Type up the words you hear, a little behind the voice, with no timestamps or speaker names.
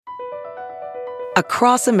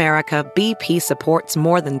Across America, BP supports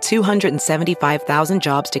more than 275,000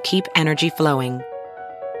 jobs to keep energy flowing.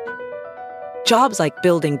 Jobs like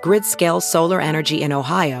building grid-scale solar energy in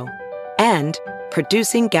Ohio and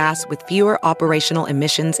producing gas with fewer operational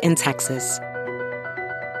emissions in Texas.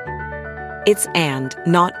 It's and,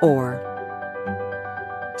 not or.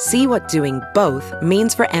 See what doing both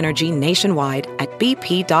means for energy nationwide at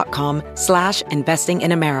bp.com/investing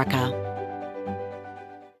in America.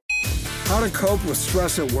 How to cope with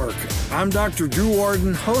stress at work. I'm Dr. Drew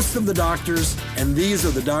Ordon, host of The Doctors, and these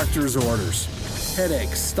are the doctor's orders.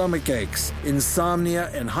 Headaches, stomach aches, insomnia,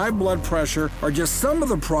 and high blood pressure are just some of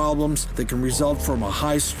the problems that can result from a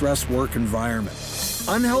high-stress work environment.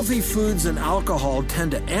 Unhealthy foods and alcohol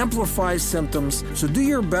tend to amplify symptoms, so do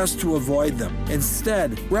your best to avoid them.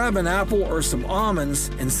 Instead, grab an apple or some almonds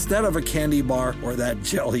instead of a candy bar or that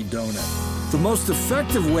jelly donut. The most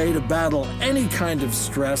effective way to battle any kind of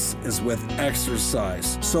stress is with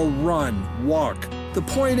exercise. So run, walk. The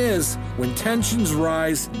point is, when tensions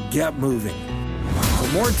rise, get moving. For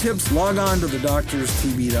more tips, log on to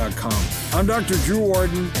thedoctorstv.com. I'm Dr. Drew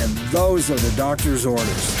Ordon, and those are the doctor's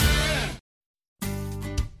orders.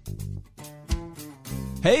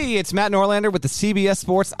 Hey, it's Matt Norlander with the CBS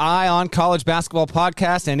Sports Eye on College Basketball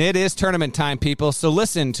podcast, and it is tournament time, people. So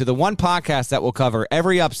listen to the one podcast that will cover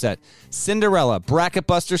every upset, Cinderella, Bracket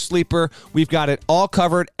Buster, Sleeper. We've got it all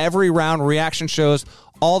covered, every round, reaction shows,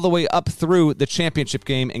 all the way up through the championship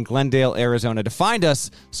game in Glendale, Arizona. To find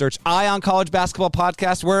us, search Eye on College Basketball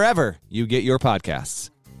podcast wherever you get your podcasts.